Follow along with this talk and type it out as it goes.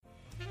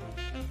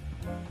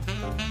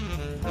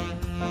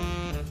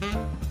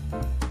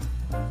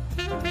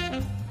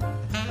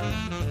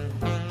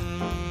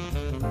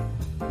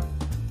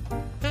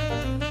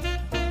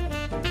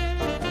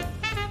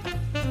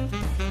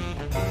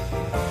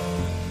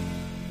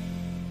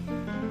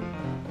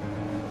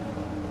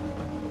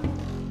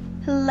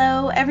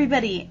Hello,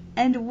 everybody,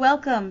 and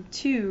welcome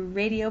to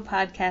Radio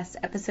Podcast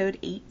Episode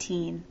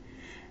 18.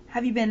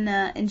 Have you been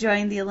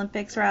enjoying the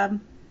Olympics, Rob?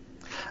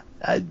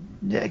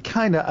 Yeah,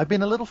 kind of. I've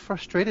been a little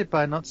frustrated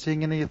by not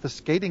seeing any of the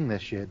skating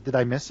this year. Did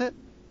I miss it?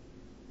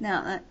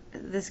 No,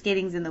 the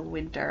skating's in the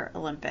Winter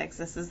Olympics.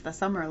 This is the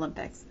Summer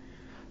Olympics.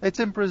 It's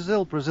in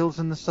Brazil. Brazil's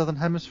in the Southern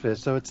Hemisphere,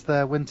 so it's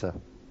their winter.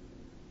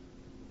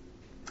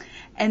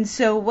 And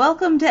so,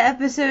 welcome to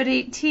Episode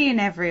 18,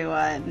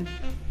 everyone.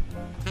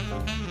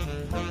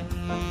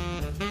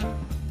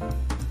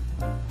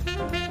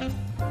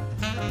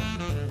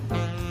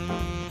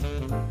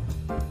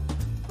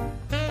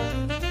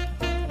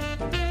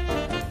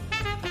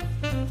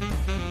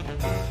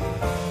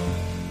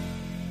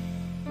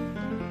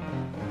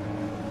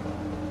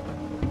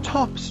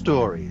 Top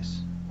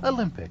stories.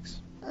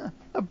 Olympics.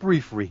 A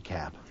brief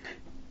recap.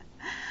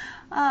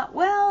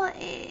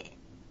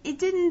 It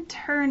didn't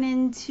turn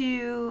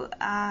into,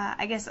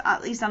 I guess,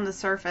 at least on the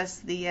surface,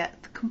 the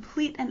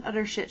complete and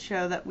utter shit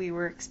show that we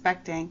were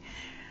expecting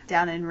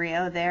down in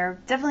Rio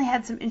there. Definitely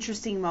had some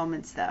interesting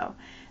moments, though.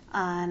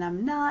 And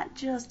I'm not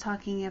just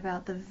talking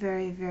about the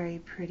very, very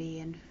pretty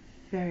and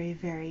very,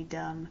 very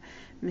dumb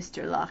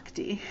Mr.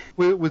 Lochte.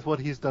 With what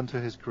he's done to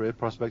his career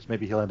prospects,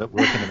 maybe he'll end up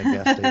working in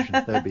a gas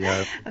station. There'd be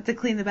hope. Have to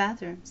clean the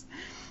bathrooms.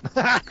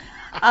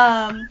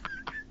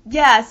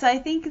 Yeah, so I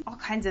think all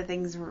kinds of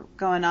things were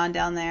going on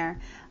down there.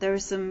 There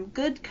was some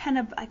good kind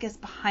of, I guess,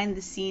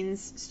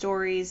 behind-the-scenes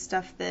stories,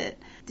 stuff that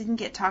didn't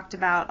get talked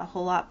about a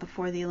whole lot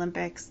before the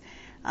Olympics,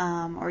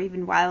 or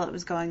even while it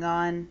was going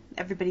on.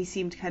 Everybody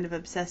seemed kind of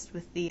obsessed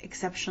with the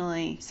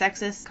exceptionally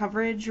sexist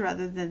coverage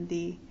rather than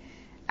the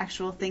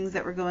actual things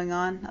that were going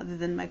on, other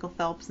than Michael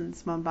Phelps and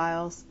Simone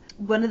Biles.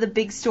 One of the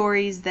big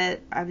stories that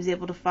I was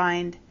able to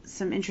find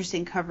some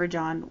interesting coverage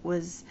on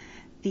was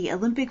the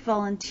Olympic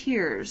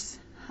volunteers.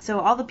 So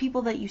all the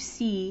people that you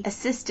see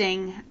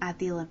assisting at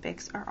the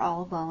Olympics are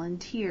all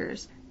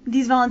volunteers.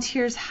 These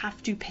volunteers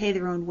have to pay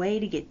their own way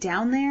to get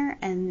down there,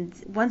 and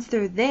once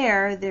they're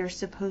there, they're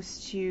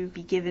supposed to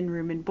be given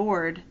room and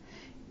board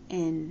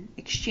in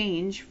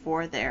exchange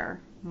for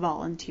their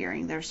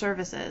volunteering, their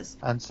services.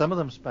 And some of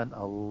them spent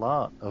a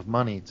lot of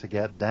money to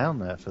get down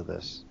there for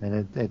this.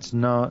 And it's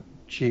not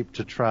cheap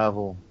to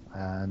travel,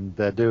 and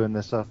they're doing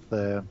this off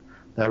their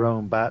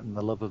own bat and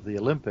the love of the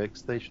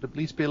Olympics. They should at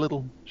least be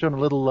shown a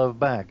little love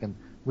back, and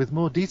with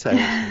more details,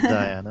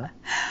 Diana.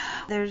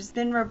 There's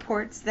been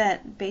reports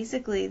that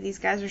basically these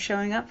guys are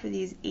showing up for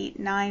these 8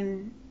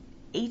 and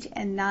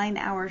 9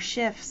 hour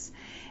shifts,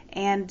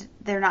 and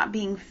they're not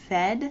being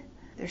fed.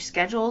 Their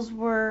schedules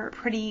were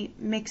pretty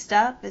mixed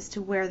up as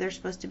to where they're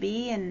supposed to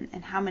be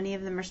and how many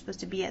of them are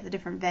supposed to be at the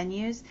different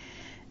venues.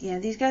 You know,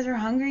 these guys are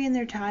hungry and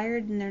they're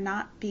tired and they're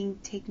not being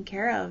taken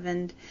care of.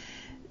 And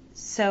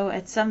so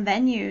at some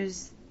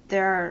venues,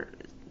 there are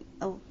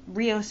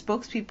Rio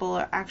spokespeople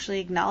are actually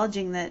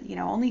acknowledging that, you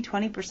know, only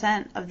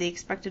 20% of the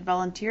expected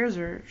volunteers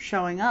are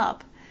showing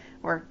up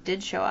or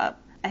did show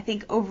up. I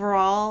think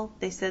overall,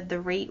 they said the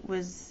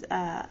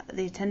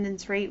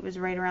attendance rate was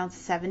right around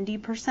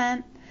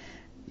 70%.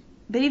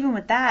 But even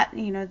with that,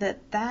 you know,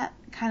 that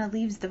kind of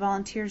leaves the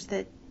volunteers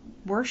that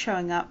were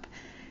showing up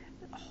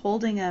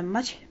holding a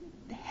much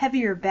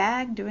heavier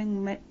bag,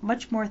 doing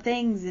much more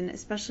things, and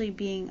especially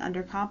being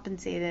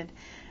undercompensated.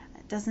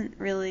 It doesn't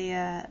really,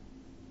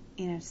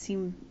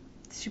 seem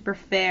super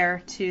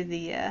fair to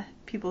the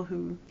people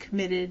who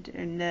committed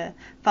and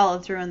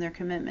followed through on their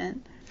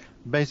commitment.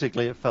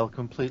 Basically, it fell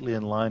completely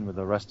in line with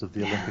the rest of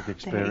the Olympic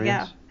experience. There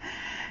you go.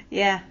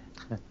 Yeah.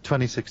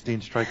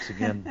 2016 strikes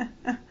again.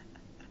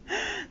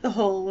 The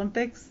whole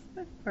Olympics,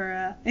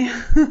 or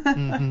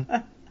Mm-hmm.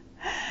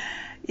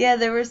 Yeah,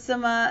 there were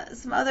some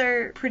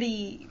other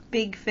pretty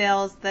big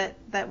fails that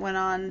went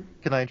on.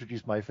 Can I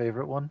introduce my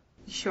favorite one?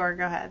 Sure,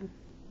 go ahead.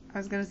 I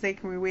was going to say,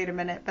 can we wait a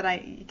minute? But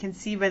I can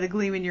see by the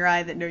gleam in your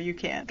eye that no, you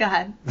can't. Go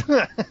ahead.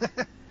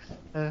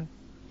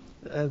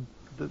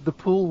 The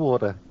pool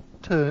water,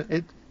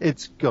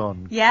 it's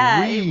gone.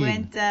 Yeah, green. It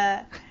went.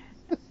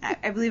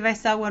 I believe I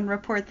saw one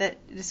report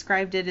that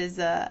described it as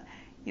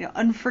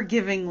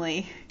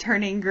unforgivingly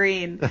turning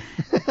green.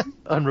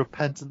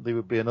 Unrepentantly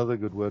would be another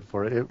good word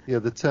for it.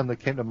 The term that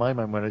came to my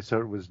mind when I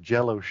saw it was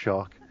Jello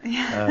shock.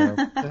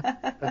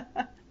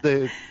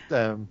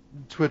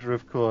 Twitter,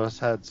 of course,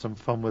 had some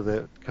fun with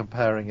it,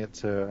 comparing it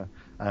to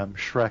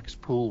Shrek's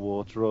pool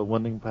water, or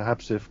wondering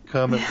perhaps if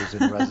Kermit was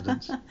in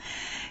residence.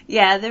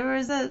 Yeah, there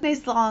was a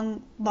nice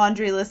long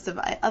laundry list of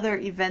other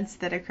events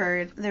that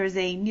occurred. There was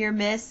a near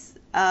miss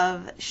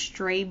of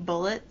stray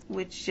bullet,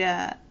 which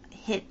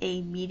hit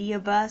a media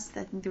bus.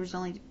 I think there was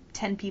only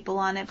 10 people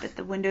on it, but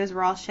the windows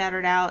were all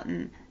shattered out,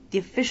 and the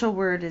official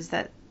word is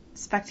that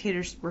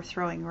spectators were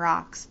throwing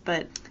rocks,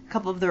 but a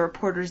couple of the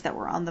reporters that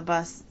were on the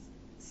bus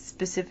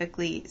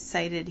specifically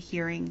cited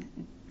hearing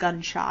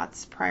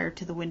gunshots prior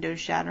to the windows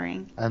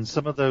shattering. And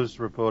some of those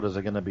reporters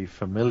are going to be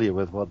familiar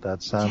with what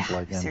that sounds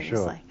like, I'm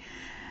seriously.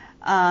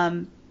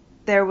 sure.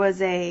 There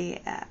was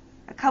a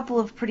couple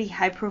of pretty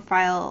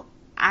high-profile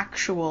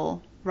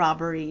actual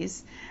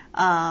robberies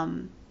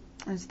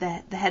It was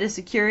the head of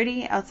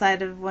security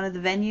outside of one of the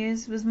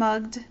venues was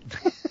mugged.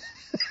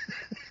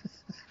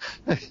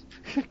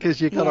 Because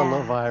you gotta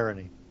love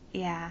irony.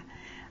 Yeah.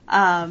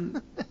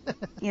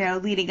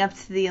 Leading up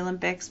to the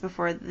Olympics,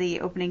 before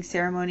the opening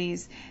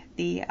ceremonies,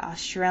 the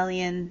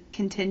Australian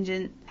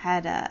contingent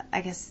had,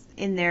 I guess,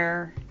 in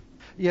their...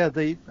 Yeah,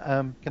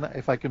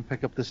 if I can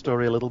pick up this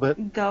story a little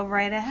bit. Go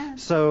right ahead.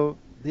 So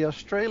the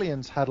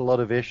Australians had a lot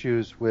of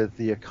issues with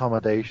the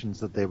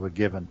accommodations that they were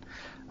given.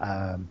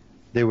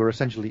 They were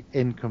essentially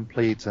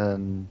incomplete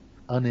and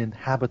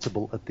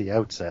uninhabitable at the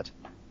outset.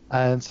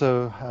 And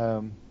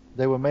so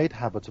they were made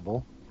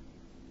habitable,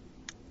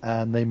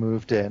 and they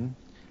moved in.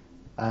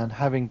 And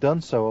having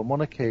done so, on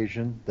one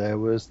occasion, there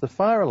was the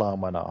fire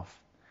alarm went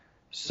off.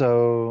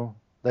 So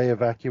they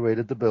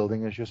evacuated the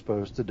building, as you're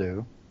supposed to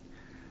do.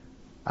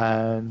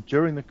 And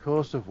during the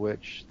course of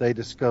which, they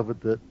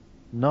discovered that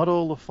not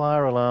all the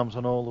fire alarms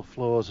on all the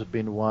floors had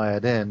been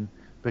wired in,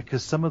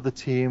 because some of the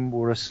team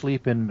were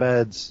asleep in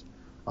beds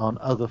on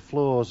other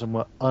floors and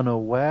were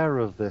unaware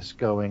of this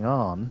going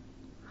on,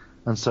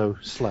 and so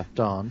slept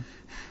on.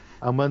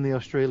 And when the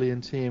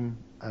Australian team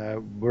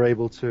were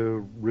able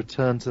to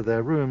return to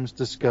their rooms,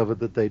 discovered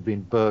that they'd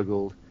been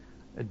burgled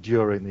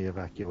during the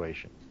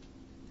evacuation.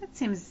 That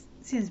seems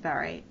about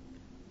right.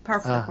 Par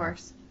for the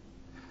course.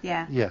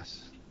 Yeah.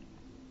 Yes.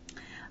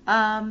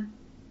 Yeah.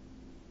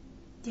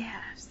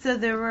 So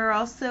there were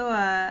also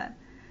a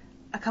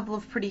couple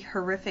of pretty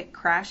horrific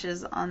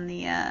crashes on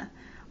the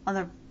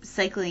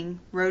cycling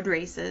road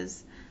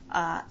races.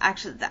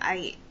 Actually,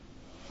 I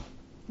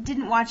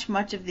didn't watch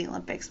much of the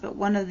Olympics, but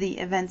one of the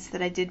events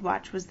that I did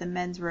watch was the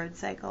men's road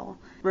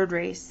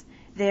race.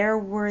 There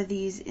were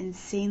these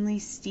insanely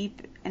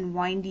steep and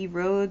windy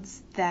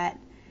roads that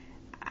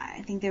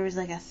I think there was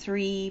like a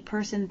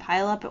 3-person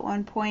pileup at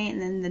one point,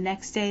 and then the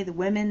next day the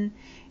women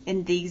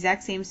in the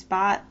exact same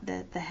spot,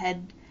 the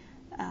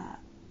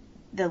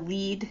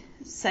lead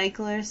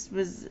cyclist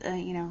was,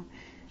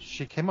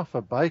 She came off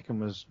a bike and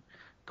was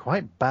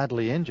quite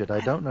badly injured.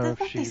 I don't know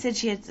if she... They said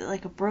she had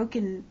like a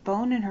broken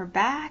bone in her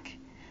back,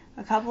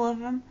 a couple of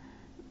them.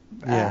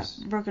 Yes.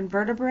 Broken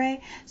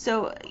vertebrae.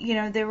 So,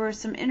 there were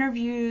some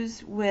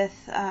interviews with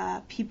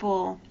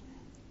people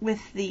with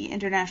the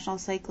International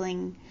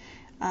Cycling,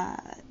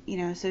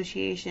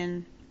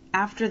 Association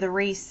after the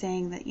race,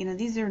 saying that,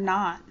 these are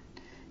not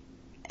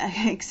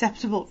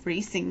acceptable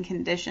racing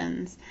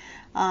conditions.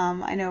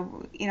 I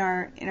know in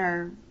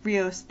our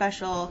Rio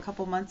special a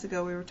couple months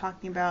ago, we were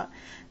talking about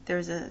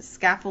there's a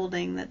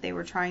scaffolding that they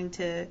were trying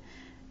to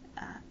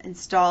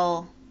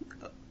install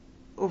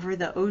over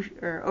the ocean,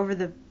 or over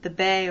the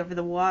bay, over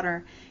the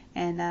water,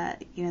 and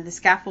the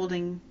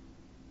scaffolding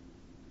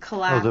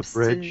collapsed. Oh,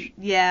 the bridge.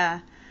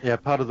 Yeah,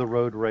 part of the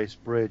road race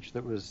bridge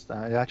that was,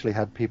 it actually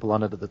had people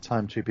on it at the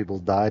time. 2 people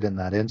died in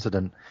that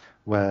incident,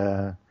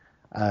 where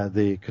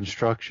the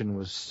construction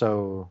was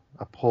so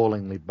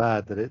appallingly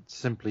bad that it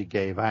simply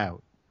gave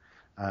out,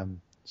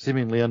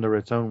 seemingly under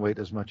its own weight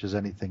as much as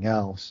anything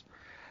else.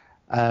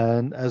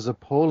 And as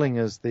appalling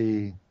as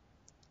the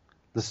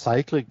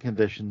cycling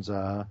conditions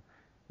are,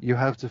 you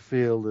have to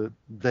feel that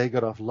they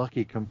got off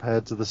lucky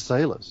compared to the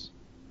sailors.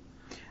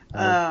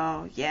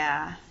 Oh,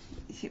 yeah.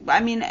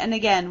 I mean, and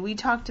again, we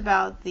talked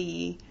about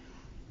the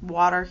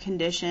water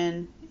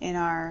condition in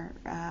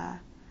our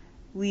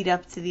lead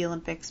up to the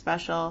Olympic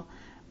special,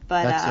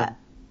 but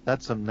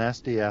that's some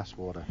nasty ass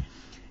water.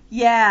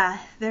 Yeah,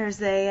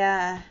 there's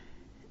a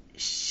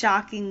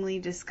shockingly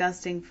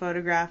disgusting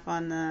photograph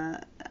on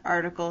the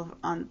article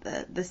on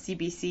the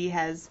CBC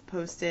has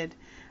posted,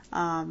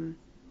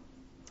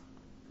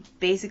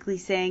 basically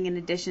saying, in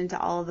addition to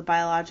all of the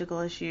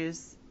biological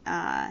issues,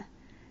 we're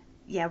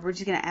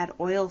just going to add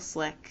oil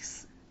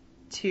slicks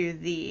to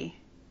the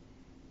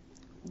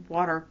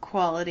water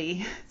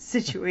quality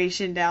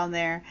situation down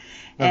there.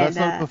 No, that's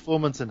not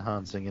performance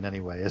enhancing in any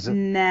way, is it?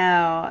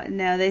 No.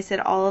 They said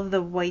all of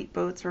the white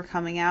boats were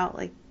coming out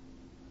like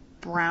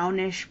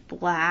brownish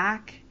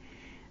black,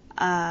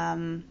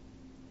 and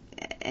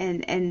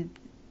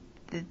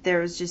there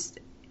was just,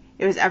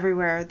 it was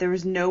everywhere. There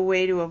was no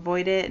way to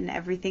avoid it, and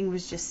everything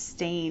was just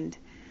stained.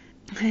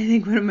 I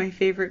think one of my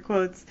favorite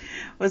quotes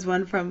was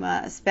one from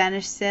a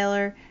Spanish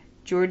sailor,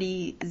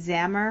 Jordi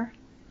Zammer,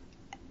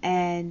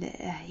 and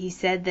he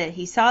said that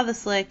he saw the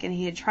slick and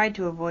he had tried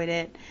to avoid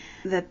it,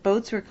 that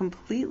boats were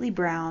completely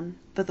brown,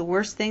 but the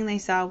worst thing they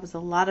saw was a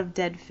lot of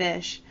dead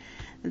fish.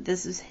 That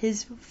this was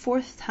his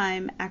 4th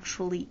time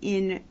actually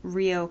in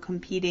Rio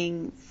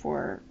competing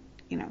for,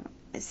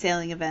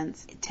 sailing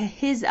events. To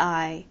his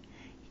eye,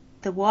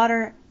 the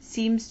water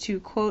seems to,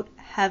 quote,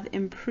 have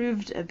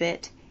improved a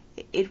bit.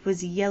 It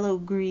was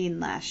yellow-green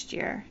last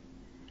year.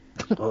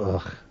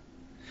 Ugh.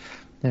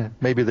 Yeah,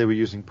 maybe they were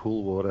using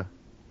pool water.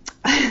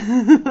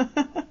 Then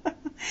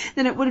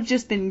it would have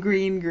just been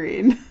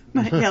green,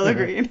 not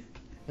yellow-green.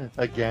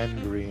 Again,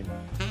 green.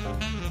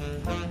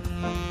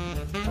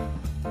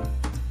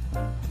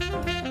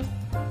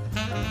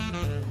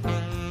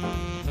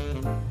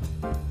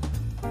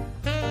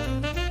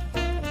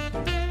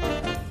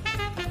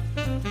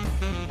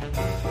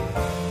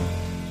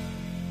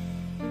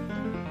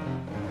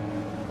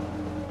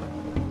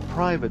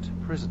 private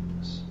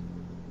prisons.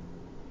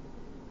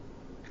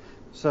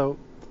 So,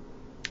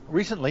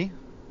 recently,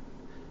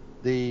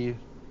 the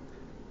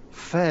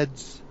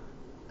feds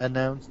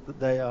announced that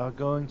they are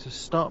going to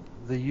stop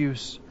the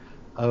use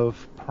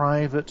of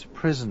private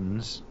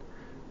prisons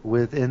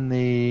within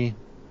the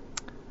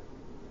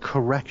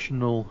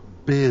correctional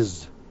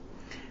biz,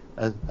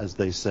 as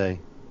they say.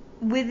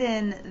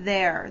 Within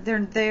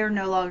they're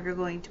no longer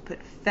going to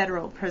put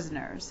federal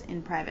prisoners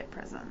in private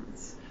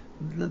prisons.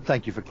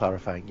 Thank you for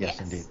clarifying.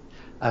 Yes. Indeed.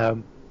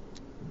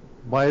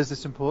 Why is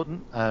this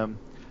important?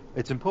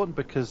 It's important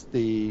because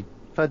the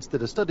feds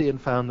did a study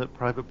and found that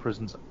private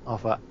prisons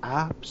offer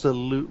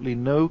absolutely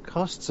no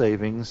cost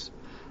savings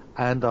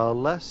and are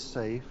less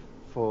safe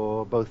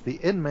for both the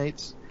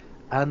inmates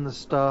and the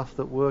staff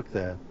that work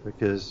there,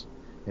 because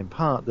in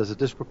part there's a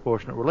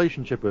disproportionate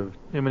relationship of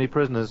too many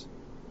prisoners,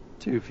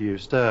 too few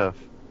staff.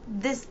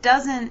 This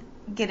doesn't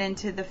get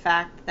into the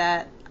fact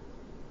that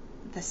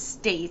the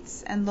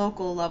states and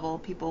local level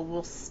people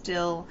will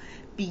still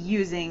be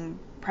using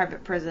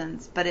private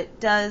prisons, but it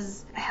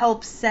does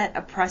help set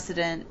a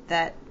precedent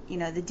that, you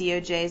know, the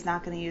DOJ is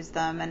not going to use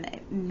them, and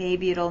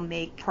maybe it'll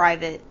make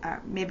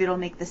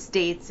the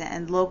states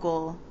and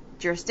local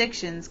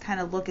jurisdictions kind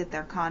of look at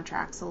their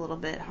contracts a little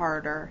bit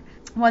harder.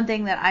 One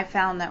thing that I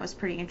found that was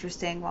pretty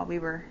interesting while we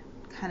were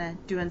kind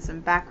of doing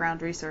some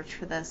background research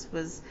for this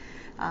was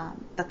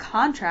the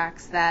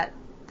contracts that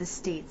the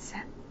states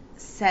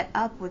set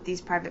up with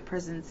these private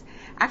prisons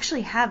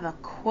actually have a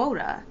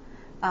quota.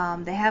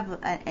 They have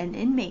an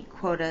inmate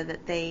quota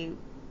that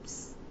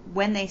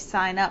when they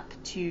sign up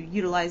to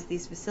utilize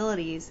these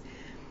facilities,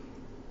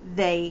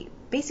 they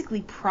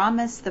basically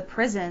promise the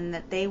prison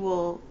that they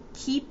will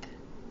keep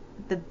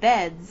the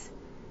beds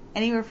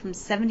anywhere from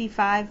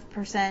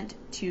 75%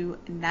 to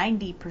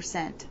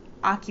 90%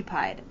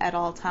 occupied at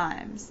all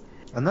times.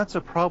 And that's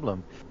a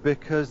problem,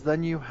 because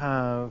then you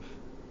have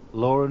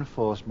law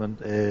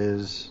enforcement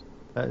is,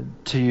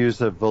 to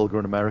use a vulgar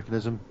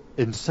Americanism,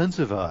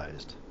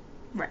 incentivized.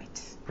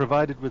 Right.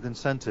 Provided with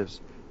incentives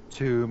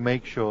to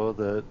make sure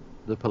that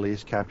the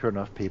police capture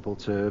enough people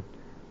to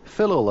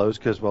fill all those,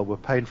 because, well, we're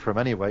paying for them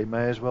anyway,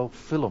 may as well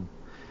fill them.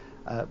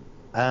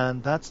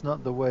 And that's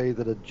not the way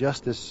that a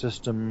justice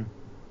system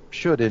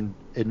should, in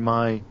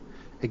my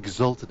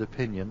exalted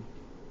opinion.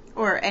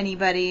 Or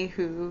anybody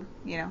who,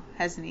 you know,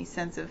 has any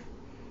sense of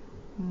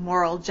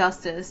moral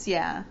justice,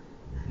 yeah.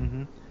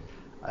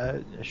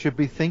 Should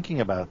be thinking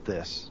about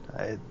this.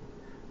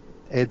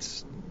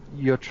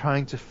 You're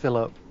trying to fill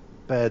up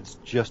beds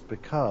just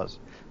because.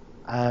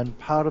 And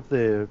part of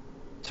the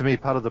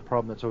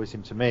problem that's always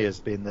seemed to me has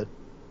been that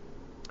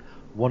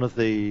one of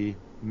the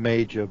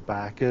major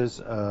backers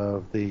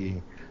of the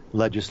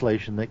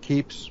legislation that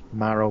keeps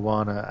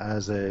marijuana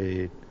as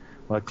a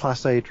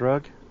Class A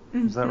drug,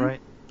 is that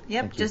right?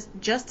 Yep,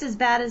 just as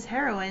bad as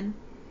heroin.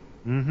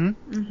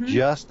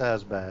 Just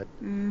as bad.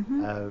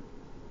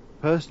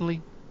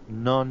 Personally,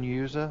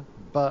 non-user,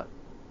 but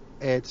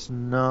it's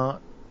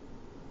not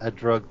a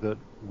drug that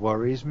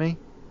worries me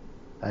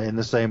in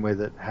the same way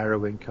that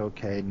heroin,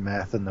 cocaine,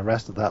 meth, and the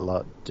rest of that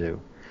lot do.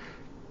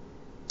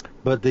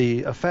 But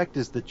the effect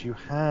is that you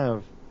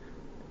have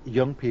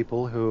young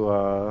people who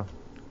are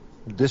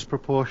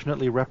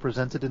disproportionately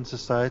represented in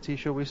society,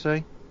 shall we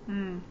say,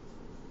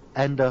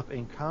 end up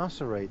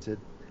incarcerated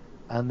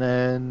and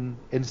then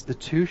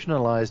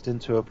institutionalized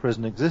into a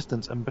prison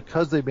existence. And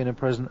because they've been in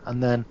prison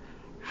and then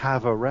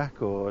have a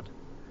record,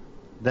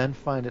 then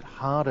find it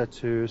harder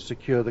to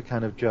secure the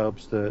kind of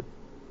jobs that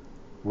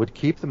would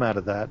keep them out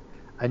of that.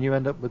 And you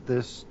end up with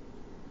this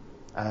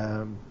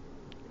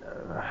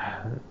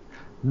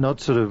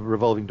not sort of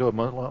revolving door,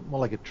 more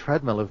like a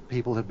treadmill of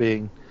people who are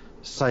being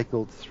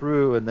cycled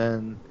through and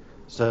then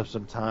serve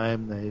some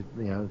time. They,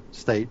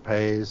 state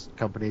pays,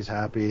 company's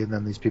happy, and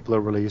then these people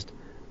are released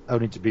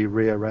only to be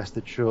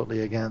rearrested shortly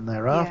again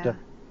thereafter.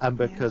 Yeah. And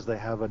because they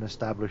have an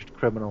established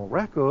criminal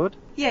record.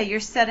 Yeah, you're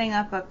setting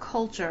up a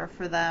culture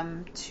for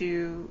them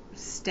to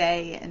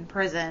stay in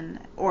prison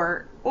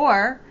or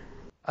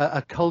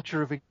a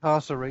culture of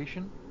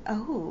incarceration.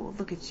 Oh,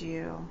 look at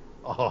you.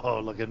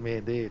 Oh, look at me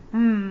indeed.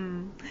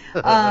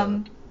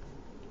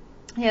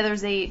 Yeah,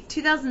 there's a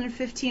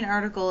 2015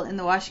 article in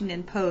the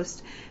Washington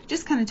Post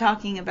just kind of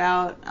talking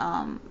about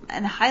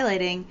and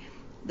highlighting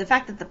the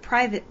fact that the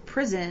private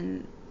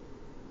prison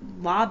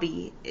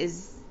lobby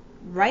is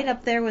right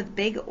up there with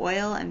big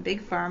oil and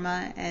big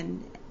pharma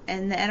and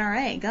the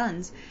NRA,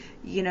 guns.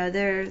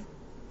 They're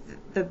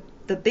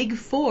the big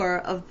four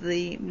of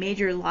the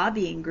major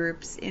lobbying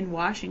groups in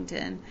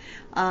Washington.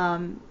 That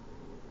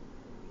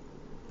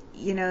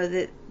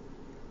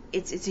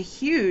it's a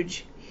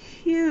huge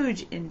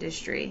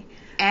industry.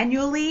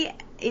 Annually,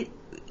 it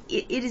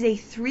is a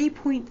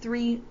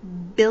 $3.3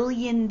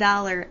 billion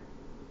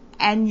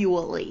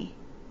annually.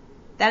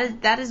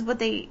 That is what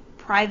they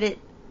private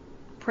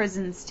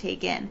prisons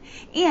take in,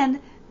 and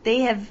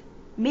they have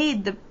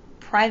made the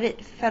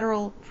private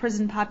federal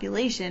prison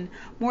population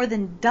more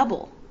than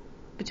double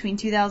between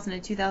 2000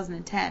 and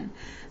 2010.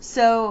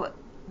 So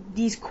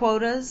these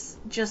quotas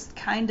just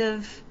kind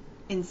of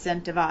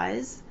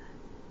incentivize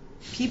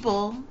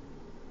people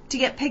to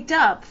get picked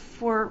up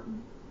for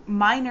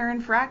minor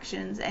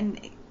infractions and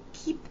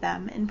keep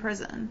them in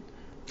prison.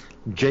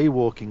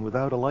 Jaywalking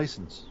without a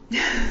license.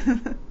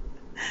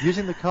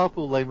 Using the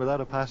carpool lane without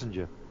a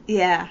passenger.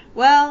 Yeah.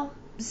 Well,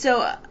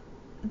 so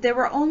there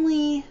were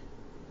only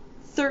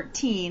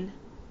 13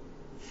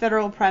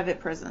 federal private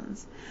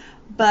prisons,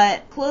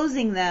 but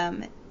closing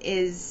them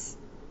is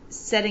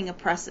setting a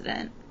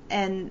precedent,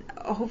 and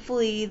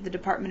hopefully the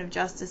Department of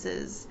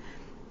Justice's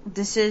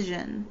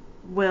decision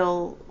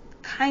will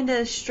kind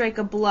of strike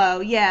a blow.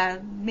 Yeah,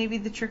 maybe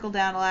the trickle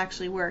down will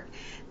actually work.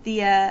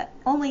 The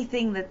only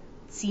thing that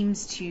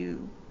seems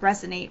to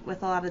resonate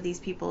with a lot of these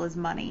people is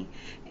money,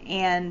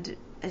 and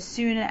as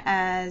soon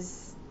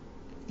as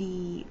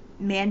the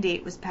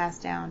mandate was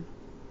passed down,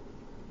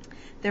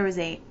 there was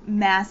a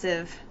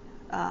massive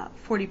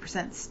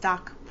 40%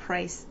 stock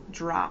price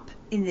drop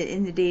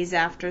in the days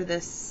after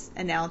this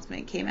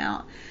announcement came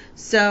out.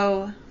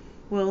 So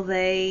will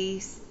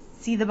they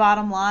see the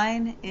bottom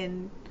line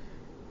in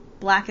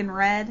black and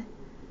red?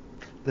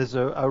 There's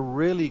a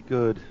really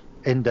good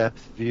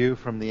in-depth view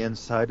from the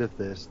inside of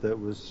this that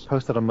was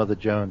posted on Mother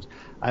Jones.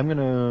 I'm going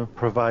to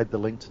provide the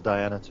link to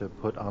Diana to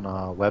put on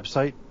our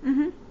website,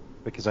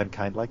 because I'm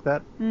kind like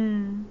that,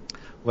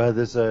 where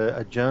there's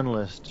a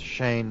journalist,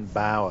 Shane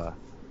Bauer,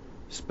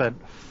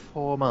 spent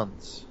 4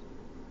 months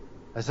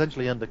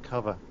essentially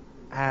undercover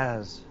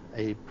as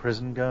a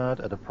prison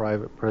guard at a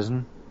private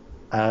prison,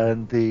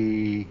 and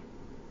the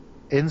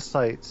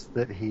insights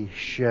that he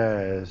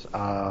shares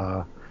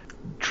are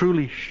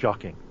truly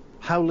shocking.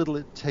 How little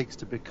it takes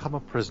to become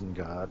a prison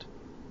guard,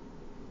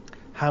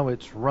 how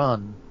it's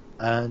run,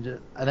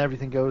 and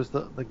everything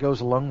that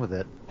goes along with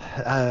it.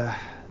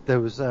 There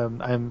was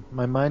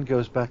my mind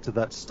goes back to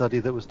that study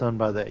that was done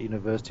by that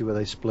university where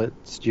they split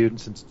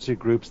students into two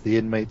groups: the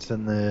inmates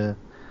and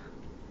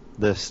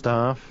the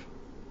staff,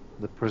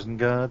 the prison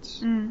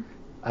guards,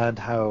 and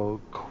how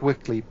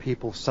quickly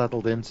people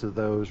settled into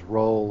those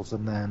roles,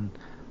 and then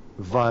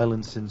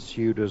violence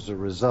ensued as a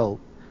result.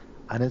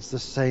 And it's the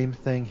same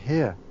thing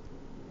here.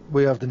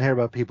 We often hear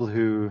about people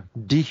who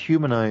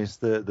dehumanize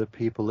the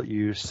people that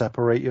you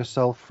separate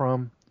yourself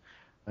from.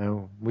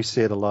 We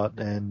see it a lot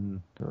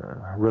in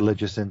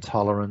religious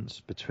intolerance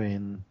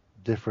between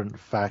different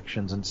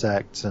factions and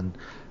sects, and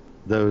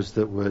those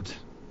that would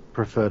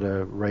prefer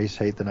to race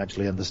hate than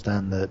actually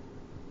understand that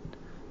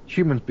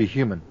humans be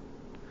human.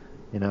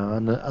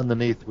 And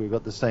underneath we've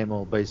got the same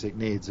old basic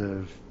needs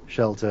of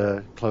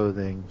shelter,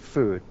 clothing,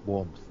 food,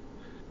 warmth,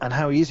 and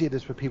how easy it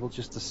is for people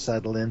just to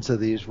settle into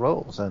these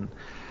roles. And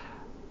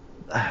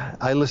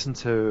I listened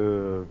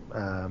to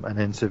an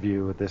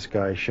interview with this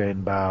guy,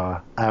 Shane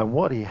Bauer, and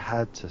what he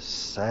had to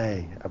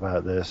say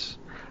about this,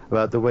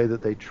 about the way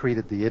that they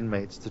treated the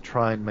inmates to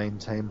try and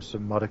maintain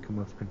some modicum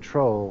of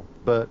control.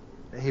 But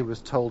he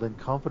was told in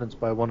confidence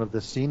by one of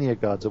the senior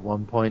guards at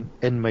one point,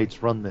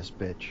 inmates run this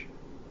bitch.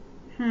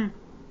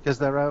 Because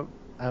they're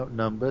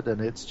outnumbered, and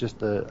it's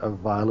just a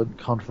violent,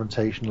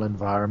 confrontational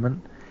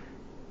environment.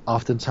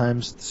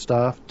 Oftentimes, the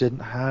staff didn't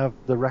have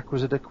the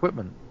requisite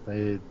equipment.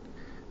 They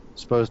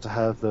supposed to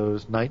have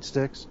those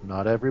nightsticks.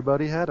 Not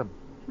everybody had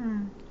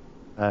them.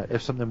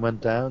 If something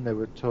went down, they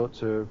were taught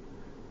to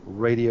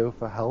radio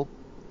for help,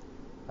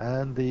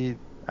 and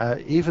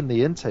even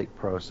the intake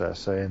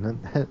process.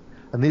 And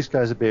these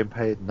guys are being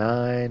paid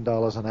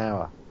 $9 an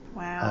hour.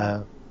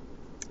 Wow.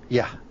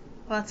 Yeah.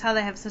 Well, that's how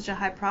they have such a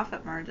high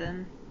profit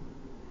margin.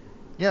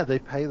 Yeah, they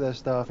pay their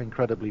staff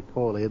incredibly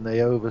poorly, and they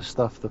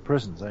overstuff the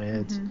prisons. I mean,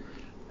 it's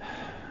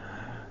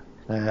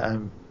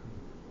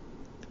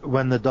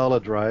when the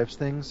dollar drives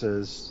things,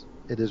 as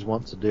it is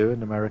wont to do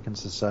in American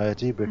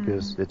society,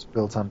 because it's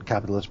built on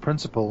capitalist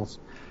principles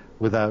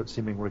without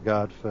seeming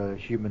regard for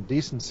human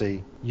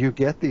decency, you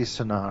get these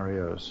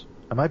scenarios.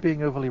 Am I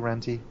being overly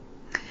ranty?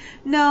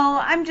 No,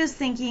 I'm just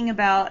thinking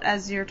about,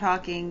 as you're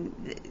talking,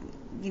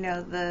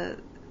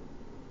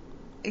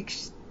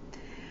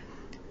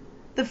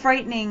 the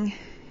frightening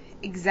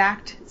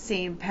exact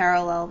same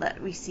parallel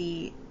that we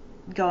see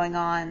going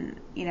on,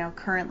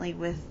 currently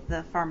with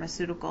the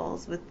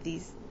pharmaceuticals, with the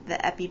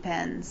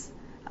EpiPens,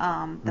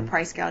 the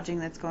price gouging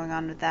that's going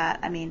on with that.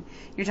 I mean,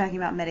 you're talking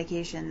about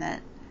medication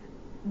that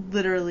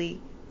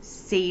literally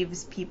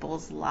saves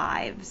people's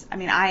lives. I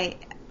mean, I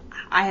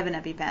have an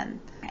EpiPen,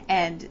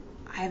 and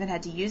I haven't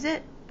had to use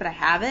it, but I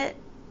have it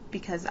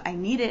because I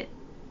need it.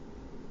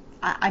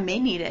 I may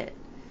need it.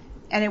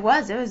 And it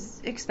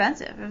was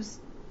expensive. It was,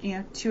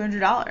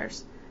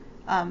 $200.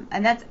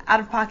 And that's out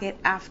of pocket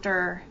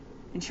after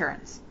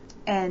insurance.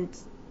 And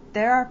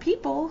there are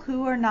people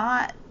who are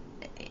not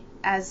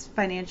as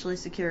financially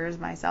secure as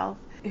myself,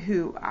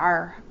 who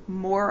are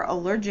more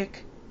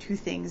allergic to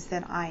things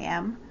than I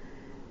am.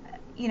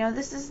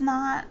 This is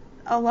not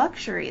a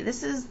luxury.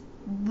 This is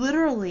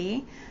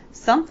literally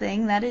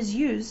something that is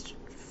used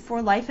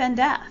for life and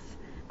death.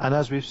 And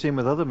as we've seen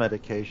with other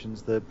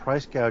medications, the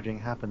price gouging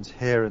happens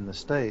here in the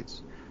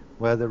States,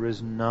 where there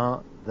is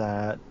not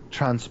that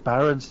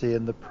transparency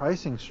in the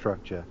pricing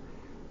structure.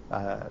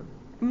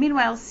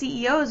 Meanwhile,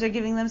 CEOs are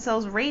giving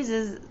themselves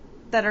raises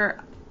that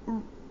are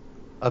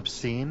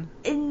obscene.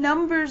 In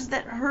numbers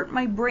that hurt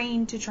my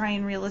brain to try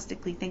and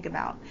realistically think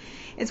about.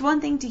 It's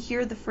one thing to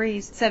hear the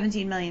phrase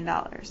 $17 million.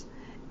 And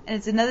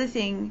it's another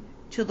thing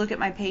to look at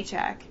my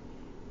paycheck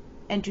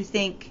and to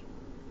think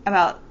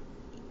about,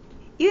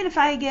 even if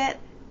I get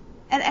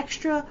an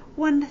extra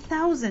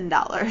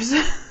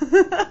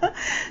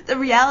 $1,000, the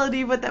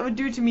reality of what that would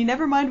do to me,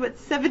 never mind what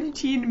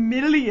 $17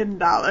 million,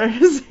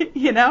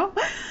 you know?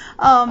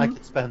 I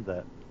could spend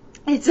that.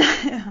 It's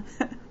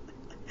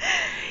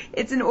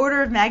it's an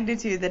order of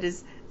magnitude that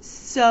is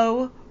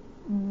so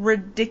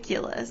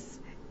ridiculous.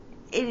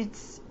 It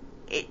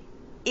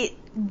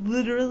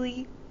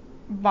literally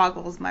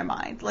boggles my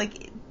mind.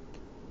 Like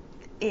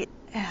it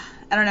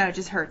I don't know, it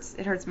just hurts.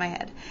 It hurts my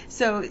head.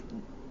 So,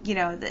 you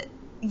know,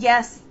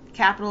 yes,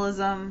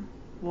 capitalism,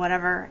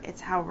 whatever, it's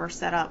how we're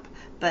set up,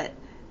 but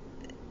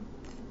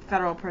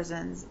federal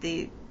prisons,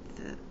 the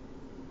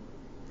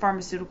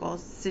pharmaceutical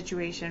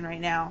situation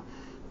right now,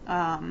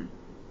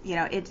 you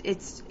know,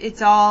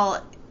 it's all,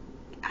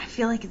 I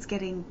feel like it's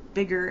getting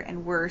bigger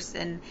and worse,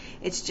 and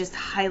it's just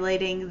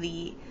highlighting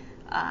the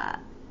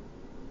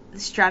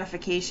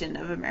stratification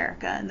of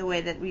America and the way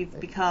that we've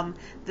become,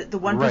 the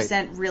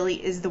 1% really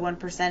is the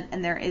 1%,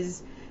 and there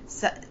is,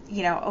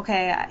 you know,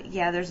 okay,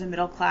 yeah, there's a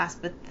middle class,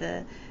 but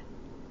the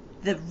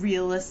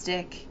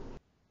realistic...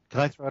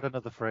 Can I throw out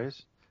another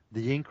phrase?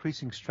 The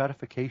increasing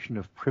stratification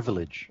of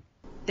privilege.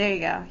 There you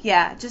go.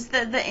 Yeah, just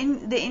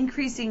the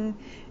increasing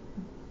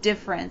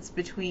difference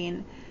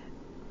between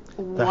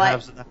the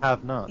haves and the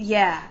have-nots.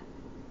 Yeah.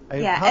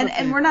 Yeah,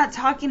 and we're not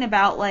talking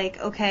about, like,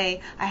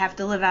 okay, I have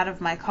to live out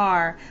of my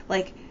car.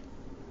 Like,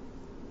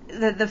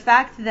 the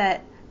fact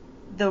that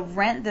the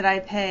rent that I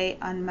pay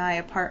on my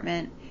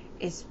apartment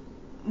is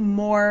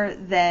more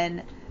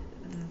than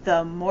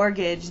the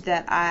mortgage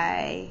that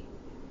I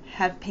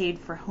have paid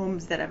for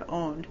homes that I've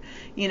owned,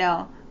 you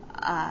know,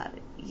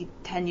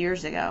 10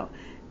 years ago.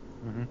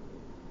 Mm-hmm.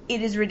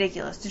 It is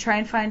ridiculous. To try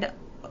and find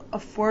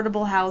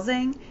affordable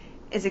housing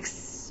is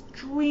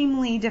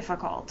extremely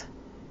difficult.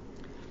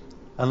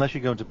 Unless you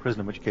go into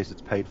prison, in which case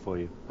it's paid for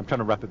you. I'm trying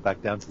to wrap it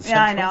back down to the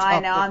central topic. I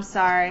know. I'm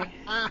sorry.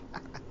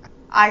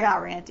 I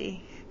got ranty.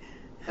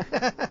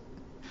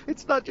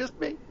 It's not just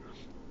me.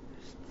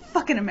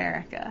 Fucking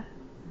America.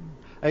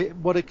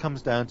 What it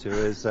comes down to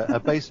is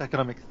a base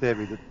economic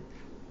theory that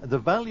the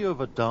value of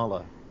a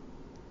dollar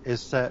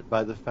is set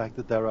by the fact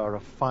that there are a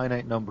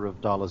finite number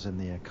of dollars in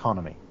the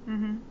economy.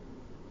 Mm-hmm.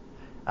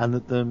 And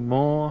that the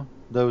more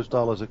those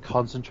dollars are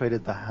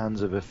concentrated in the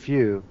hands of a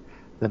few,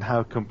 then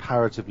how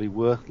comparatively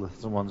worthless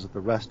the ones that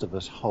the rest of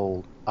us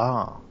hold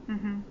are.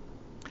 Mm-hmm.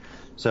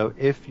 So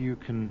if you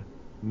can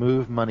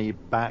move money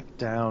back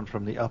down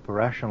from the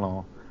upper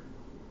echelon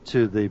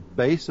to the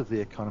base of the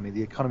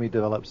economy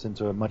develops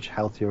into a much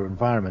healthier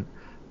environment.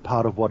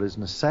 Part of what is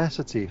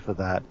necessity for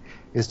that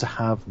is to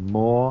have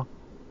more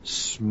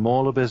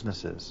smaller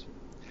businesses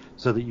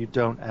so that you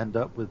don't end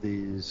up with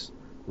these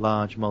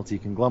large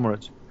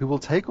multi-conglomerates who will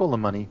take all the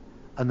money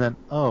and then,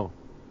 our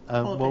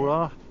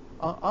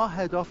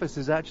head office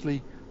is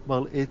actually,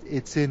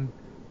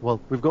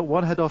 we've got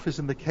one head office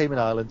in the Cayman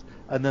Islands,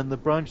 and then the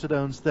branch that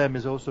owns them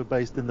is also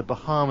based in the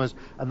Bahamas,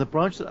 and the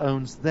branch that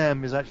owns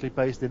them is actually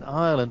based in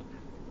Ireland,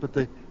 but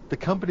the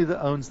company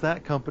that owns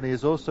that company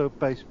is also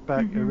based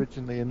back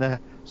originally in there.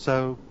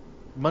 So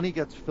money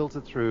gets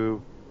filtered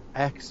through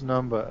X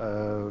number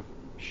of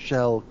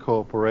shell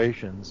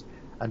corporations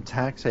and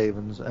tax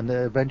havens, and it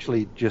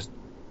eventually just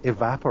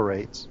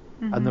evaporates,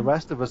 and the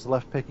rest of us are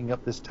left picking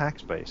up this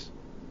tax base.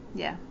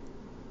 Yeah.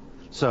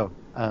 So,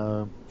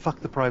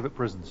 fuck the private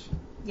prisons.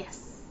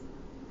 Yes.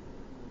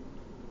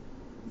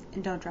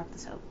 And don't drop the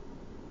soap.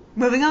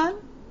 Moving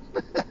on.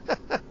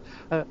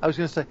 I was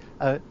going to say,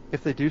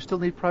 if they do still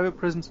need private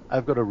prisons,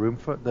 I've got a room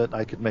that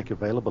I could make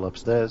available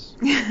upstairs.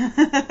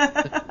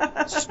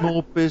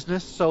 Small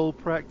business, sole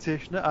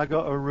practitioner. I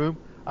got a room.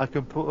 I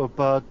can put a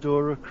bar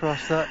door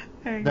across that.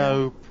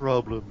 No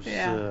problems.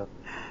 Yeah.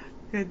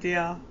 Good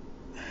deal.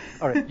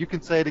 All right, you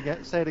can say it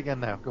again. Say it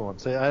again now. Go on.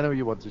 Say. I know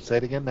you want to. Say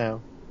it again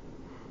now.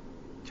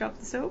 Drop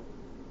the soap?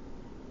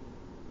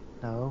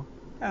 No.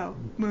 Oh,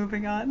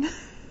 moving on.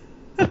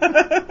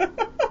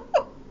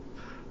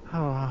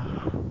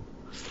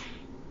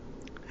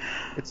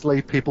 It's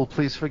late, people.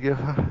 Please forgive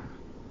her.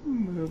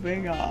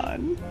 Moving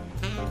on.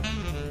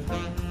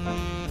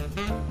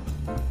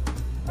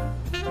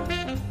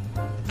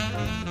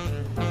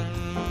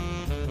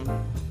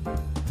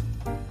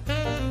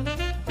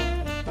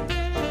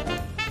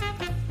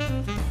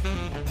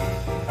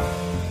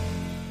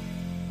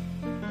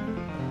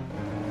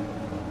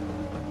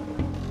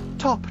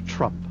 Top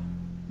Trump.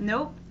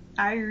 Nope.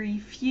 I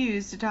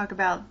refuse to talk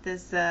about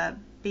this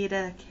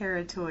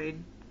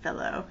beta-carotid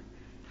fellow.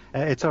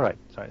 It's all right.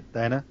 Sorry,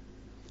 Diana.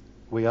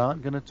 We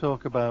aren't going to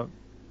talk about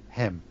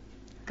him.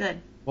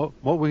 Good. What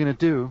we're going to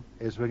do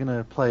is we're going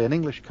to play an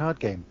English card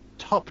game,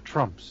 Top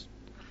Trumps.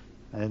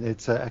 And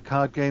it's a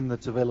card game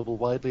that's available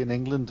widely in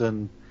England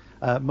and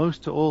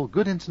most to all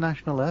good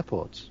international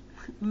airports.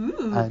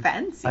 Ooh,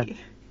 fancy. And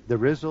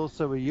there is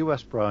also a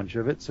US branch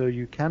of it, so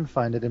you can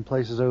find it in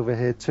places over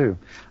here too.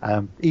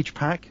 Each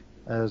pack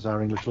as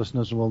our English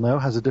listeners will know,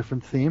 has a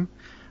different theme,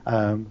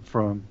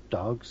 from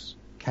dogs,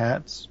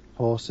 cats,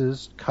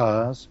 horses,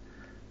 cars,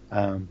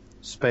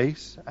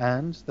 space,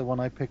 and the one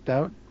I picked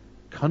out,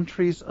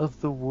 countries of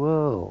the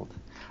world.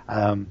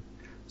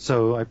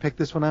 So I picked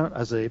this one out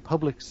as a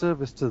public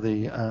service to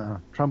the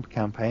Trump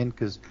campaign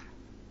because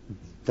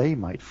they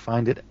might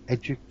find it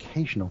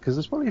educational, because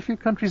there's probably a few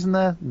countries in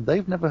there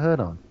they've never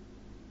heard of.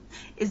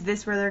 Is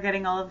this where they're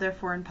getting all of their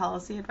foreign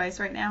policy advice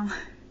right now?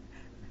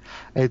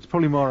 It's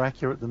probably more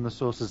accurate than the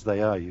sources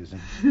they are using.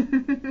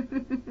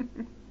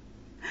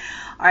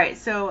 All right,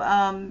 so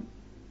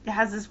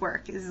how's this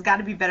work? This has got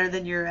to be better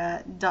than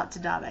your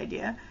dot-to-dot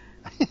idea.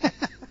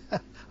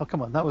 Oh,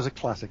 come on. That was a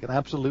classic, an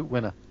absolute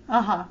winner.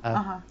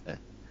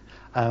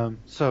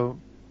 So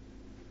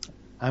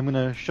I'm going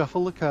to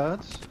shuffle the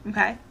cards.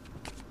 Okay.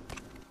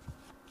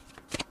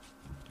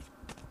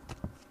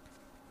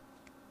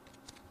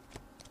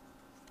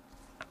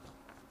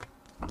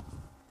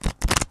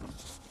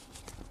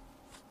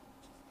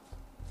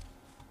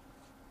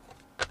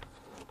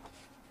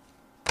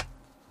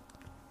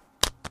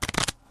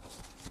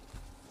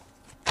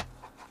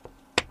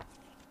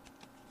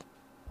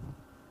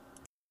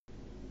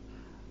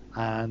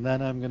 And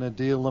then I'm going to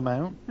deal them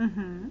out.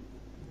 Mm-hmm.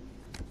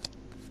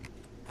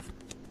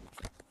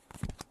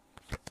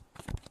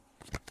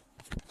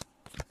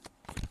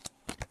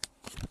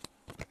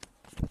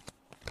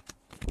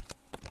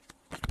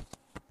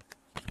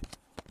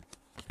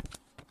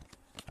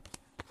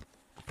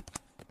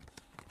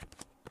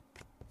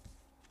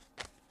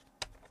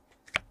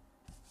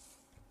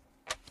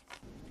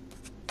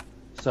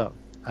 So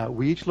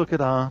we each look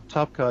at our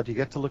top card. You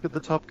get to look at the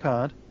top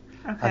card.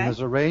 Okay. And there's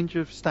a range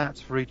of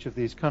stats for each of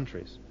these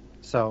countries.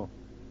 So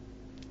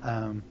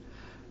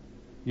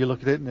you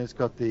look at it and it's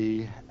got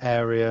the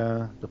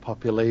area, the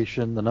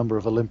population, the number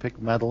of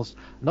Olympic medals,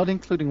 not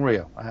including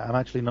Rio. I'm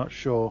actually not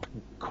sure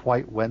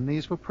quite when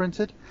these were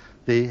printed.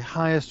 The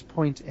highest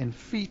point in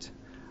feet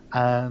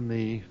and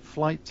the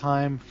flight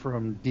time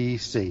from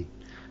DC.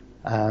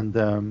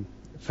 And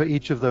for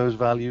each of those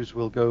values,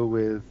 we'll go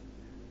with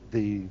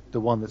the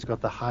one that's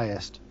got the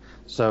highest.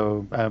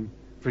 So,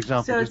 for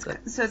example...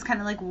 So it's kind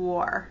of like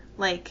war,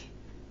 like...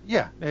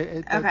 Yeah.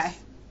 Okay.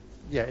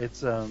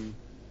 It's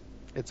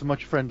a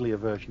much friendlier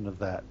version of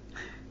that.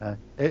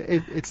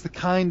 It's the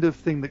kind of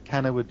thing that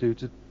Canada would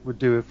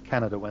do if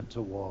Canada went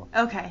to war.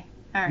 Okay,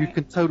 all right. You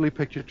can totally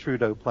picture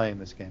Trudeau playing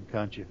this game,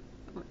 can't you?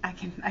 I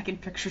can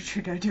picture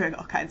Trudeau doing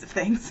all kinds of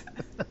things.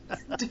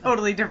 It's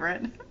totally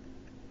different.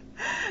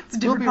 It's a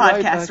different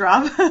podcast,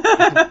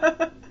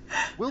 Rob.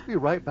 We'll be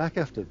right back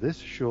after this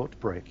short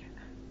break.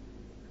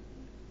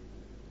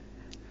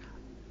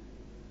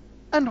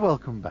 And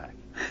welcome back.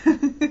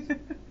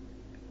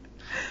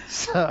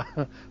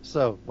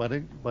 So why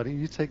don't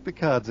you take the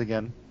cards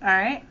again? All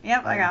right.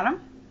 Yep, I got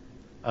them.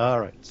 All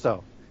right.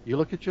 So you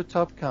look at your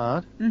top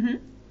card,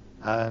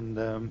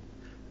 and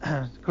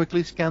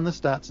quickly scan the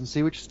stats and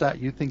see which stat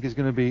you think is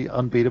going to be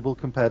unbeatable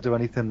compared to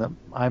anything that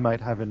I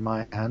might have in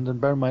my hand.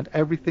 And bear in mind,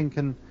 every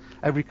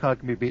card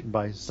can be beaten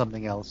by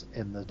something else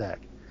in the deck.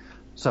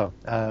 So,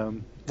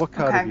 what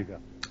card have you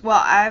got?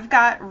 Well, I've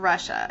got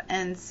Russia,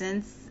 and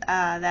since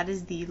that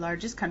is the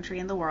largest country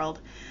in the world,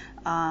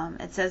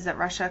 it says that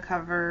Russia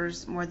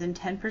covers more than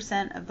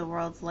 10% of the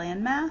world's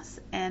landmass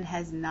and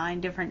has 9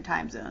 different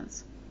time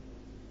zones.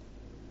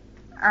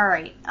 All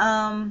right.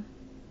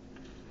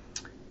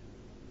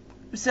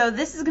 So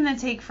this is going to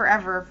take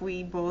forever if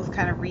we both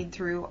kind of read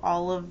through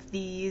all of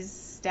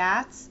these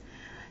stats.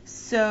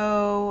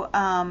 So,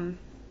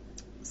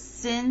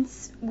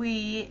 since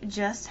we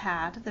just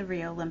had the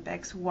Rio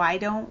Olympics, why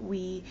don't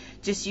we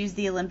just use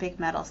the Olympic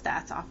medal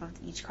stats off of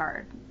each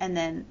card, and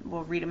then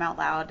we'll read them out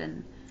loud,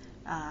 and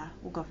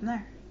we'll go from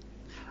there.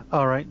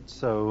 All right.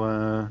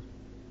 So,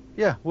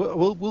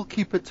 we'll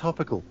keep it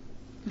topical.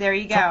 There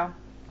you go.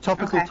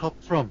 Topical Okay. Top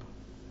Trump,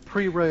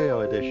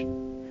 pre-Rio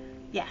edition.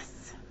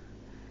 Yes.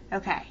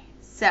 Okay.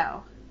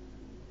 So,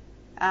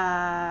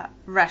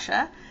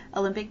 Russia,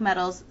 Olympic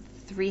medals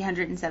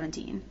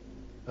 317.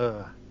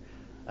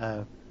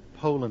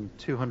 Poland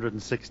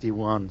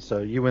 261. So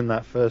you win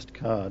that first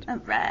card.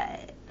 All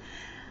right.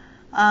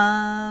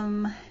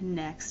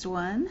 Next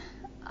one,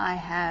 I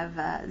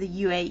have the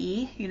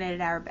UAE,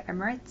 United Arab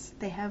Emirates.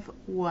 They have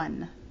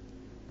 1.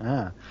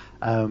 I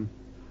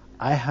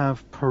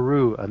have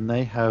Peru, and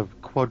they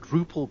have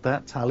quadrupled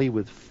that tally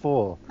with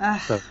 4.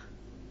 So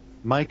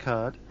my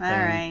card.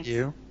 Thank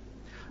you.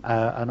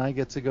 And I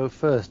get to go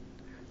first.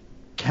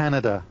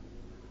 Canada.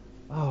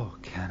 Oh,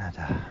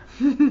 Canada.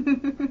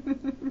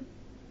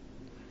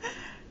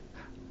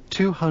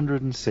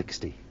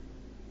 260.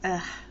 All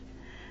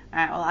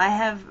right, well, I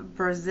have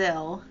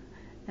Brazil,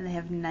 and they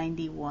have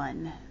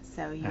 91,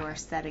 so you are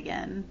set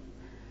again.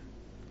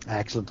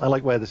 Excellent. I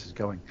like where this is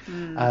going.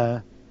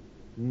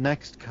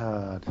 Next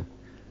card.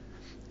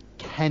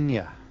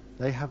 Kenya.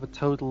 They have a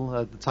total,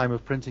 at the time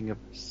of printing, of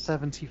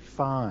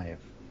 75.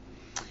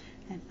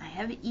 And I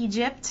have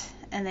Egypt,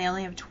 and they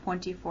only have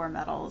 24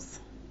 medals.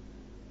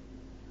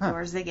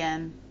 Yours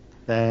again.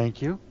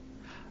 Thank you.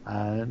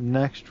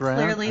 Next round.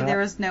 Clearly, there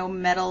was no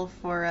medal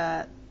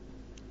for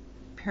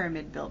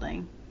pyramid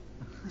building.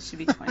 This should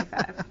be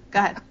 25. Go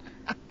ahead.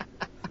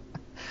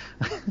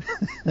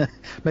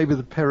 Maybe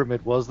the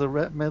pyramid was the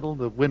red medal.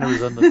 The winner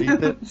is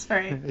underneath it. That's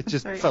right. It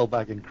just That's right. fell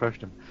back and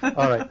crushed him.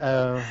 All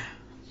right.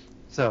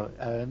 So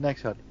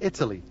next card,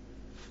 Italy,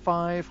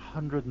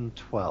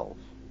 512.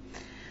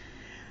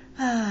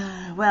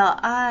 Well,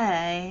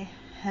 I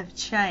have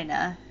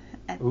China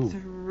at Ooh.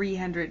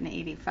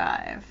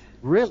 385.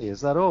 Really?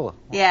 Is that all?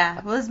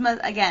 Yeah. Well, this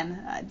must,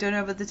 again, I don't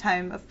know about the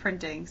time of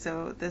printing,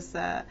 so this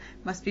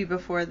must be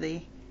before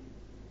the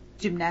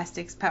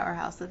gymnastics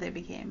powerhouse that they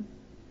became.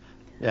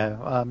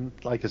 Yeah.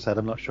 Like I said,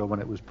 I'm not sure when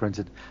it was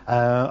printed.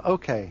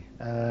 Okay.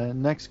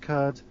 Next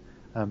card,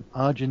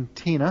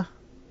 Argentina,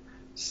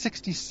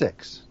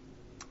 66.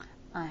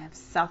 I have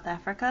South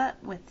Africa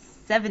with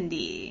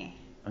 70.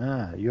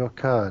 Your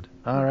card.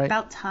 All right.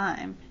 About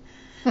time.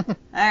 All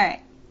right.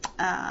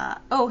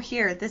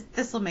 Here,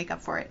 this will make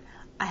up for it.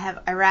 I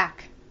have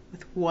Iraq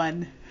with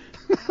 1.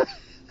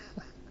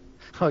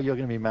 Oh, you're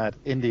going to be mad.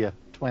 India,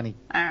 20.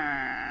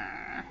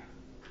 I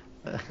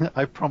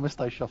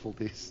promised I shuffled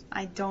these.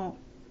 I don't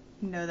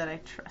know that I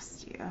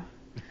trust you.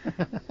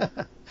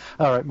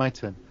 All right, my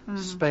turn. Mm-hmm.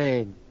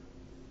 Spain,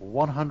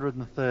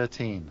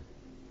 113.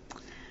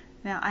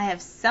 Now, I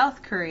have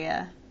South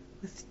Korea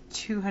with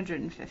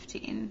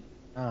 215.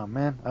 Oh,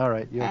 man. All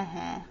right,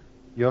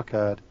 your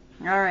card.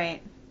 All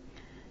right.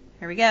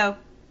 Here we go.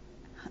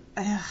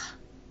 Ugh.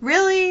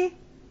 Really?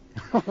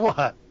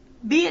 What?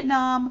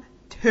 Vietnam,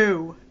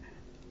 2.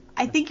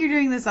 I think you're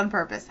doing this on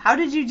purpose. How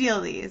did you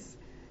deal these?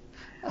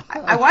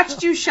 I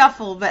watched you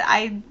shuffle, but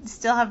I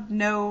still have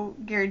no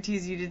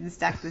guarantees you didn't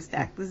stack this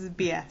deck. This is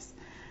BS.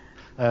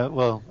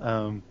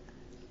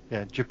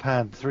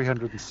 Japan,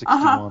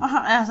 361.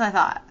 That's what I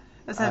thought.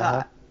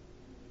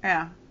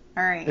 Yeah.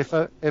 All right.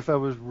 If I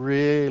was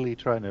really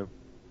trying to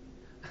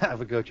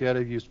have a go, I'd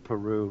have used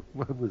Peru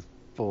with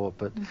 4,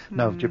 but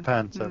no,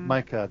 Japan. So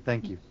my card.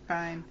 Thank you.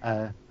 Fine.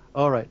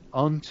 All right,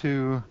 on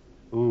to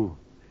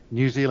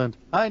New Zealand.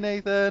 Hi,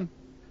 Nathan.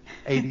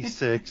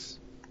 86.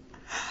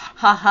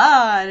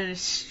 Haha, in a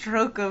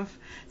stroke of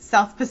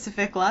South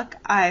Pacific luck,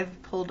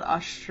 I've pulled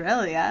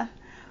Australia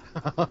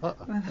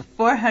with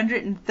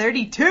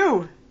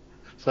 432.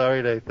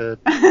 Sorry, Nathan.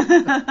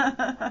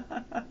 I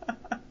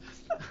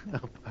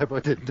hope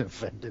I didn't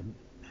offend him.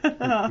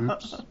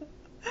 Oops.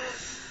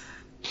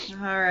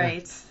 All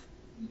right.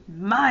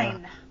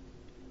 Mine.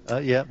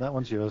 Yeah, that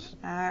one's yours.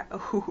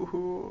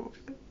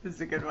 This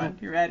is a good one.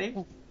 You ready?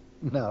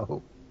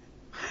 No.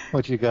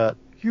 What you got?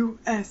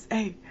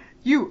 USA.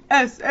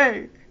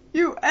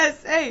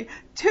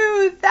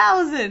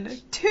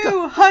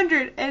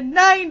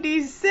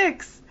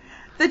 2,296.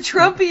 The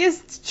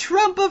Trumpiest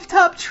Trump of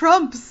top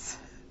Trumps.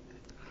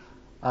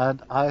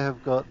 And I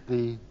have got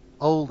the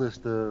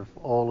oldest of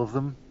all of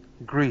them,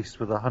 Greece,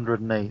 with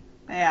 108.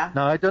 Yeah.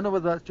 Now, I don't know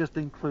whether that just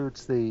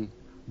includes the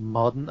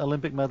modern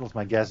Olympic medals.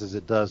 My guess is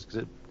it does,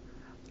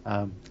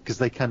 because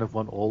they kind of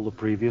won all the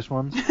previous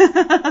ones.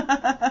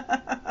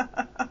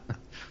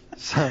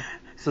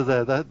 So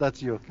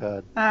that's your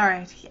card. All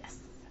right, yes.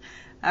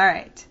 All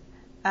right.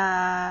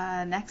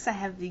 Next, I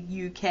have the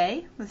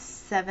UK with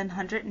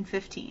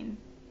 715.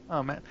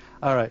 Oh, man.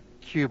 All right.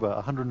 Cuba,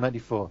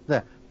 194.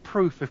 There.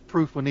 Proof if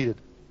proof were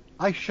needed.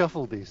 I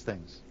shuffled these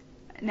things.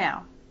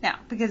 No,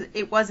 because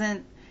it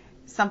wasn't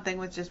something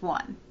with just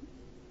 1.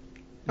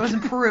 It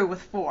wasn't Peru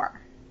with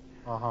 4.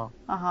 Uh-huh.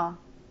 All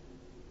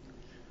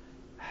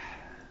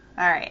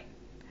right.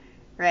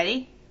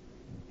 Ready?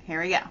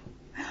 Here we go.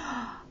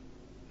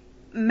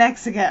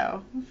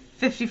 Mexico,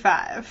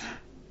 55.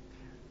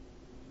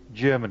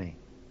 Germany,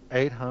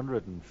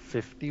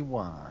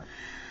 851.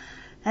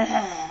 All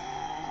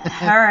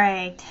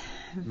right.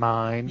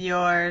 Mine.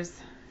 Yours.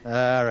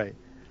 All right.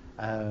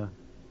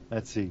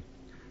 Let's see.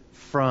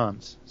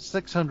 France,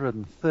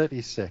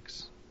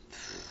 636.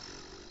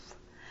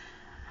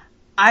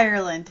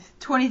 Ireland,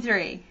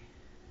 23.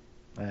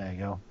 There you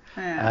go.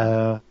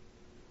 Yeah.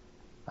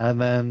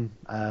 And then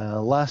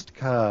last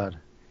card,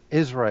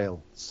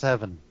 Israel,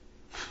 7.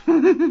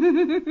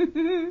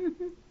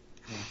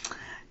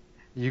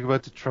 You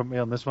about to trump me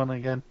on this one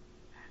again?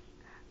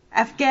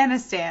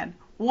 Afghanistan,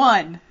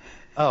 1.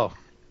 Oh,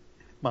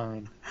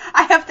 mine.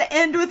 I have to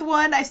end with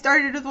 1. I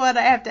started with 1.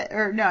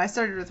 I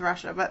started with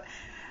Russia, but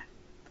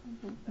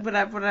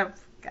I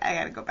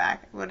gotta go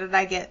back. What did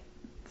I get?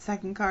 The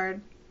second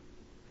card?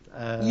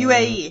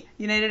 UAE,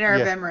 United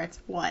Arab Emirates,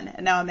 1.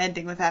 And now I'm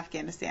ending with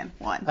Afghanistan,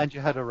 1. And you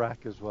had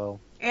Iraq as well.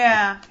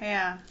 Yeah.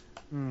 Yeah.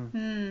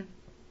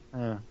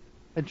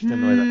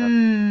 Interesting the way that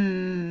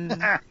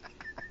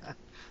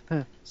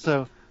happened.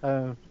 So,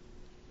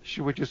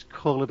 should we just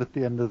call it at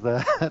the end of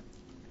that?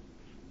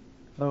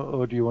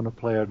 Or do you want to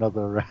play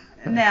another round?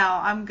 No,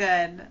 I'm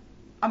good.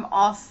 I'm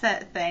all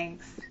set,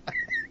 thanks.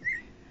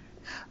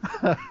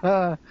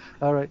 All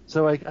right.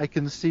 So I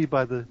can see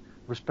by the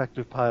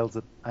respective piles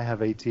that I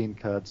have 18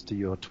 cards to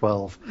your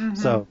 12. Mm-hmm.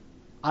 So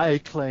I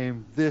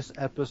claim this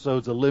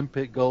episode's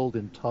Olympic gold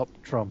in top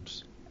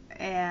trumps.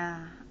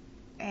 Yeah.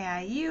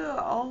 Yeah, you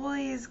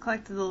always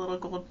collected the little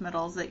gold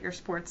medals at your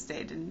sports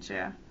day, didn't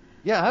you?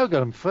 Yeah, I got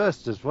them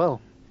first as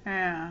well.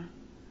 Yeah.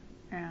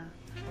 Yeah.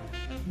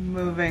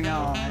 Moving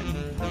on.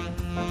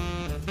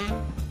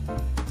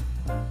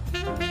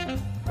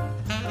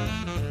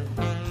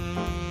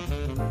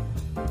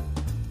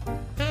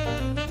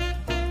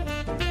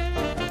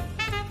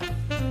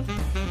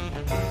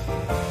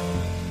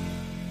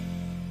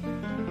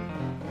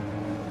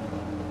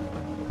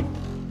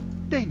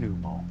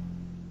 Denouement.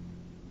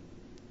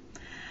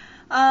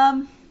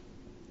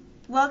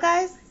 Well,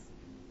 guys,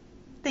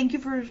 thank you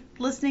for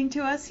listening to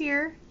us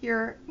here.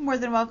 You're more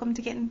than welcome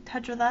to get in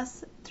touch with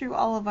us through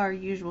all of our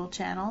usual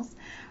channels.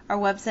 Our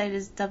website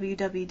is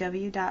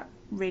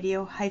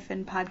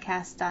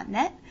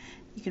www.radio-podcast.net.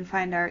 You can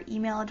find our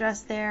email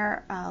address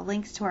there,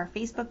 links to our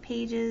Facebook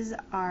pages,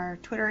 our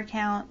Twitter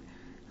account.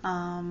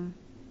 How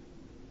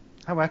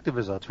active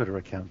is our Twitter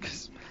account?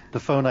 Because the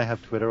phone I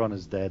have Twitter on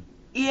is dead.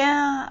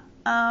 Yeah.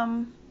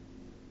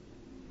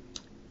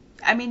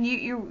 I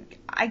mean,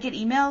 I get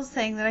emails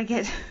saying that I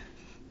get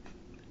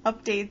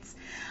updates.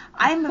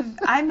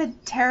 I'm a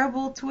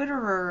terrible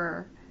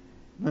Twitterer.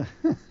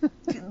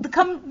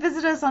 Come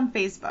visit us on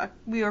Facebook.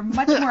 We are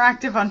much more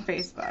active on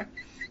Facebook.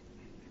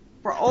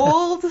 We're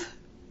old.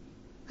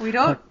 We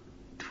don't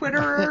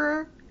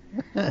Twitterer.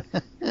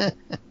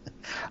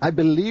 I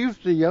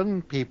believe the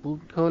young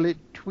people call it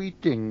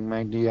tweeting,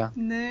 my dear.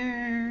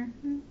 No.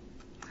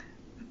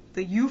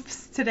 The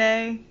youths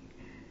today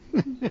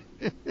can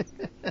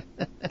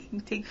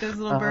take those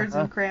little birds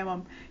and cram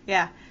them.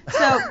 Yeah.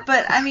 So,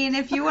 but I mean,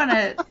 if you want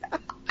to,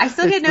 I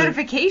still get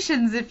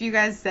notifications if you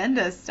guys send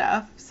us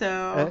stuff.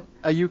 So.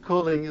 Are you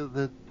calling it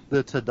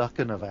the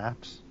turducken of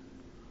apps?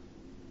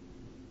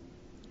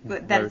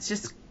 But that it's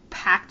just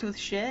packed with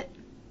shit.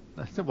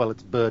 Well,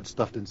 it's bird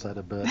stuffed inside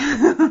a bird.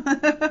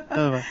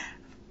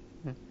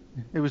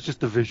 It was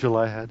just a visual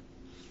I had.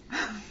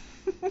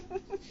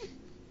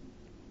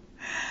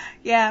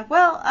 Yeah,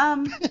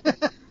 well,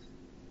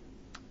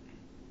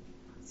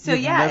 so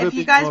yeah, if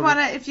you guys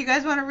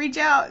wanna reach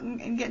out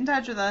and get in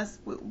touch with us,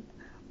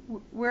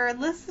 we're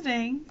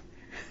listening.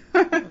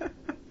 We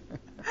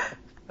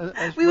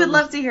would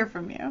love to hear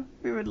from you.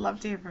 We would love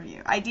to hear from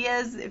you.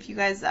 Ideas, if you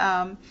guys,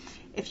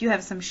 if you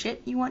have some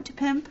shit you want to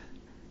pimp,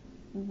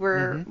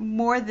 we're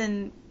more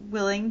than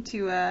willing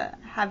to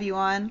have you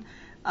on.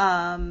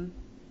 Yeah.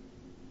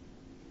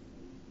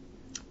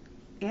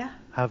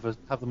 Have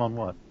them on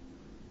what?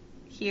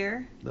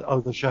 Here.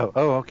 The show.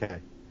 Oh,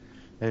 okay.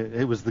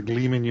 It was the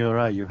gleam in your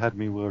eye. You had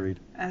me worried.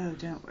 Oh,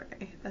 don't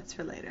worry. That's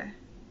for later.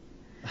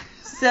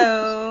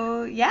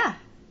 So, yeah.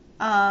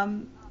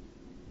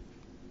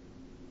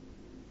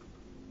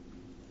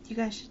 You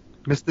guys should...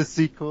 Mr.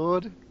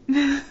 Secord?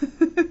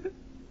 Mr.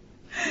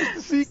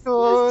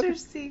 Secord! Mr.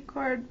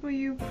 Secord, will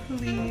you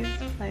please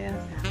play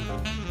us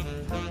out?